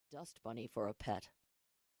dust bunny for a pet.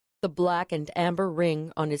 The black and amber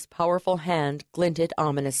ring on his powerful hand glinted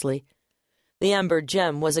ominously. The amber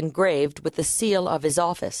gem was engraved with the seal of his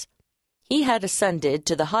office. He had ascended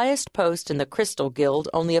to the highest post in the Crystal Guild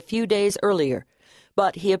only a few days earlier,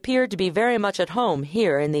 but he appeared to be very much at home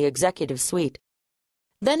here in the executive suite.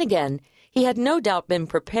 Then again, he had no doubt been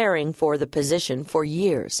preparing for the position for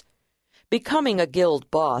years. Becoming a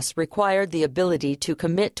guild boss required the ability to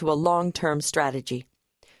commit to a long-term strategy.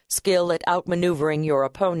 Skill at outmaneuvering your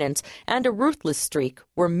opponents and a ruthless streak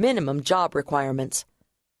were minimum job requirements.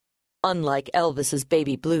 Unlike Elvis's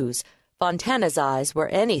baby blues, Fontana's eyes were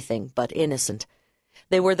anything but innocent.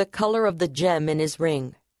 They were the color of the gem in his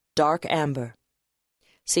ring, dark amber.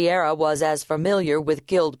 Sierra was as familiar with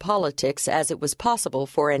guild politics as it was possible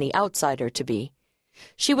for any outsider to be.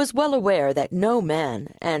 She was well aware that no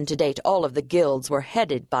man, and to date all of the guilds were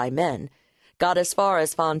headed by men, got as far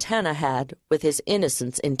as Fontana had with his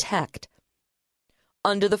innocence intact.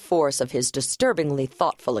 Under the force of his disturbingly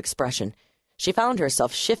thoughtful expression, she found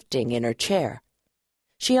herself shifting in her chair.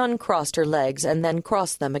 She uncrossed her legs and then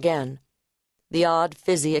crossed them again. The odd,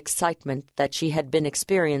 fizzy excitement that she had been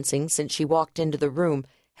experiencing since she walked into the room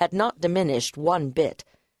had not diminished one bit.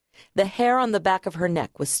 The hair on the back of her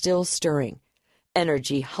neck was still stirring.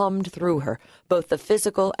 Energy hummed through her, both the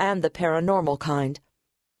physical and the paranormal kind.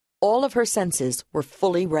 All of her senses were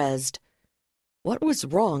fully rezzed. What was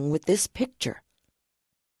wrong with this picture?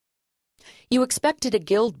 You expected a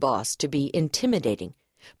guild boss to be intimidating,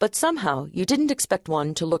 but somehow you didn't expect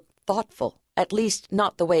one to look thoughtful, at least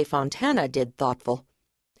not the way Fontana did thoughtful.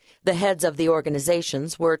 The heads of the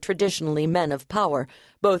organizations were traditionally men of power,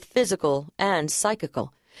 both physical and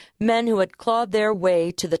psychical, men who had clawed their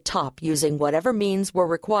way to the top using whatever means were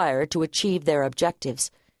required to achieve their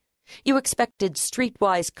objectives. You expected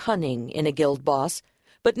streetwise cunning in a guild boss,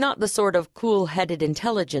 but not the sort of cool-headed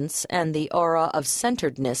intelligence and the aura of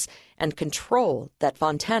centeredness and control that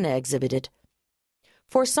Fontana exhibited.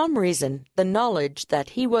 For some reason, the knowledge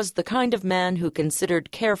that he was the kind of man who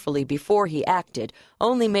considered carefully before he acted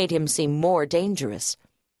only made him seem more dangerous.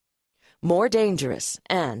 More dangerous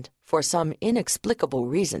and, for some inexplicable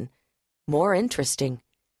reason, more interesting.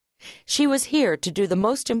 She was here to do the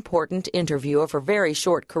most important interview of her very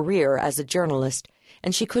short career as a journalist,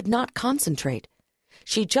 and she could not concentrate.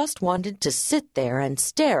 She just wanted to sit there and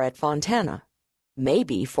stare at Fontana.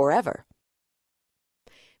 Maybe forever.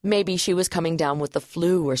 Maybe she was coming down with the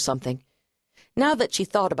flu or something. Now that she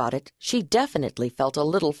thought about it, she definitely felt a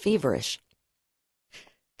little feverish.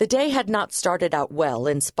 The day had not started out well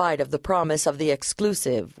in spite of the promise of the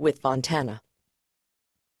exclusive with Fontana.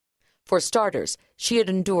 For starters, she had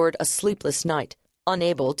endured a sleepless night,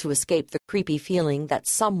 unable to escape the creepy feeling that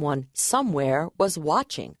someone, somewhere, was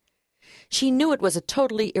watching. She knew it was a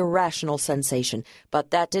totally irrational sensation, but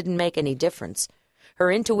that didn't make any difference.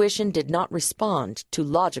 Her intuition did not respond to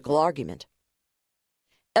logical argument.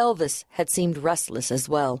 Elvis had seemed restless as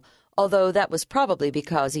well, although that was probably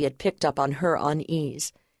because he had picked up on her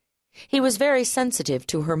unease. He was very sensitive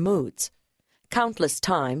to her moods. Countless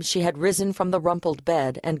times she had risen from the rumpled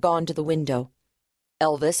bed and gone to the window.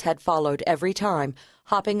 Elvis had followed every time,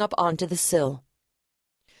 hopping up onto the sill.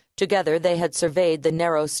 Together they had surveyed the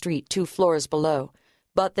narrow street 2 floors below,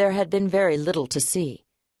 but there had been very little to see.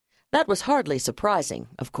 That was hardly surprising,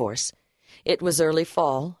 of course. It was early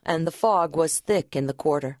fall, and the fog was thick in the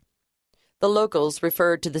quarter. The locals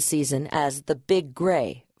referred to the season as the Big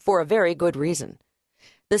Gray, for a very good reason.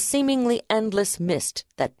 The seemingly endless mist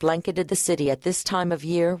that blanketed the city at this time of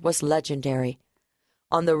year was legendary.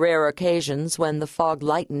 On the rare occasions when the fog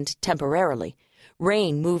lightened temporarily,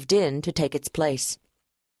 rain moved in to take its place.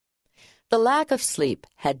 The lack of sleep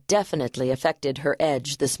had definitely affected her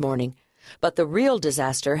edge this morning, but the real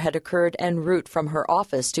disaster had occurred en route from her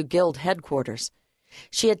office to guild headquarters.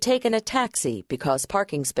 She had taken a taxi because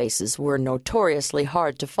parking spaces were notoriously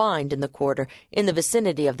hard to find in the quarter in the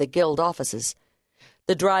vicinity of the guild offices.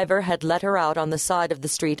 The driver had let her out on the side of the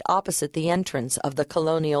street opposite the entrance of the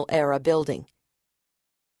colonial-era building.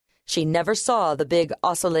 She never saw the big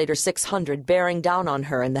Oscillator 600 bearing down on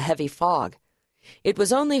her in the heavy fog. It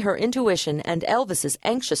was only her intuition and Elvis's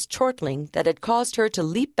anxious chortling that had caused her to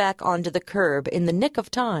leap back onto the curb in the nick of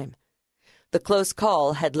time. The close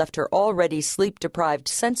call had left her already sleep-deprived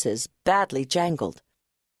senses badly jangled.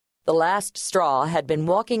 The last straw had been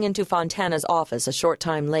walking into Fontana's office a short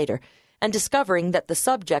time later and discovering that the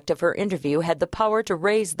subject of her interview had the power to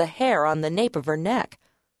raise the hair on the nape of her neck.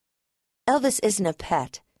 "Elvis isn't a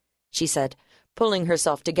pet," she said, pulling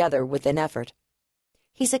herself together with an effort.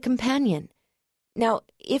 "He's a companion. Now,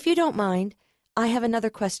 if you don't mind, I have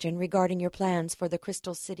another question regarding your plans for the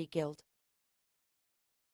Crystal City Guild."